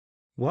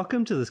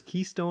Welcome to this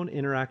Keystone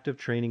Interactive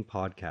Training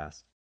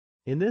Podcast.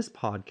 In this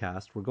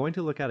podcast, we're going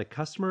to look at a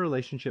customer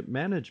relationship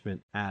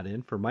management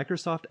add-in for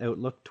Microsoft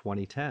Outlook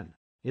 2010.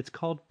 It's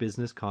called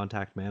Business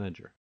Contact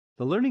Manager.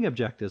 The learning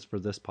objectives for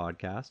this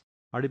podcast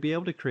are to be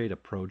able to create a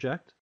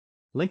project,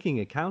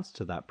 linking accounts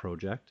to that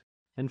project,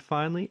 and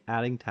finally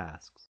adding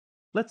tasks.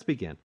 Let's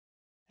begin.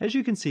 As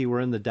you can see, we're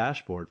in the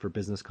dashboard for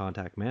Business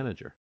Contact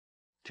Manager.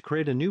 To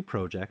create a new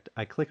project,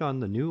 I click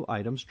on the New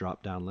Items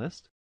drop-down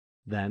list,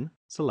 then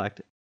select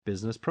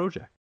Business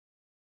Project.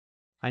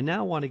 I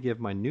now want to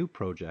give my new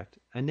project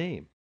a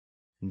name.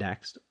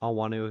 Next, I'll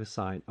want to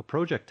assign a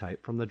project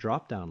type from the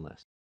drop-down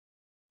list.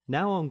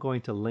 Now I'm going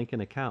to link an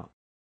account.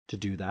 To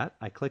do that,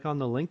 I click on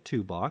the Link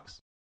To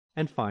box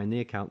and find the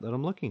account that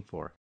I'm looking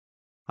for.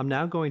 I'm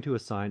now going to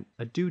assign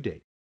a due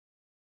date.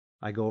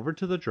 I go over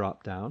to the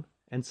drop-down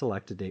and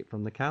select a date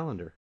from the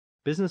calendar.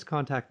 Business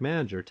Contact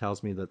Manager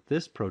tells me that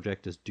this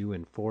project is due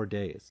in 4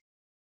 days.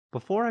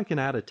 Before I can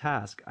add a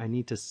task, I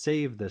need to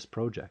save this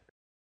project.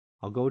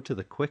 I'll go to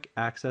the Quick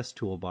Access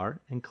toolbar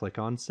and click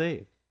on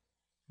Save.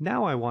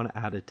 Now I want to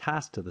add a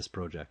task to this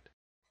project.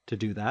 To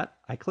do that,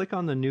 I click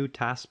on the New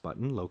Task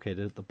button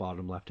located at the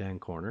bottom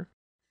left-hand corner.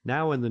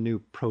 Now in the new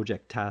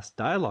Project Task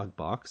dialog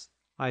box,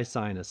 I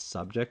assign a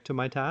subject to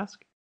my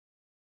task,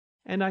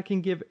 and I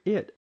can give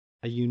it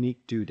a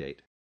unique due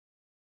date.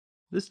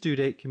 This due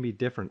date can be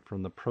different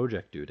from the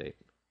project due date.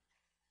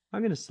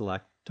 I'm going to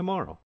select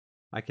tomorrow.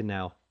 I can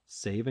now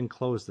save and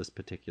close this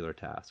particular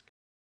task.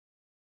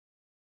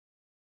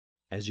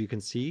 As you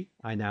can see,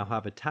 I now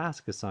have a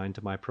task assigned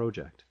to my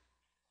project.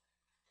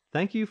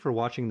 Thank you for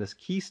watching this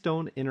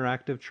Keystone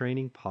Interactive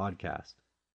Training Podcast.